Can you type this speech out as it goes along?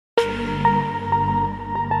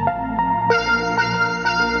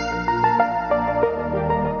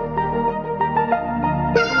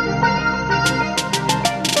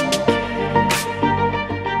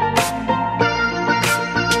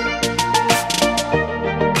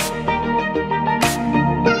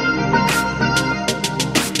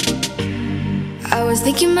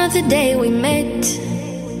thinking about the day we met,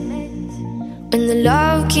 when the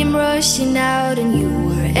love came rushing out and you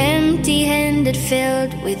were empty-handed,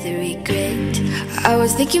 filled with regret. I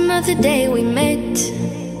was thinking about the day we met,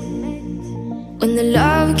 when the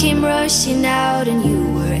love came rushing out and you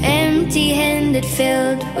were empty-handed,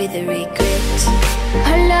 filled with regret.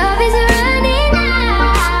 Our love is running out.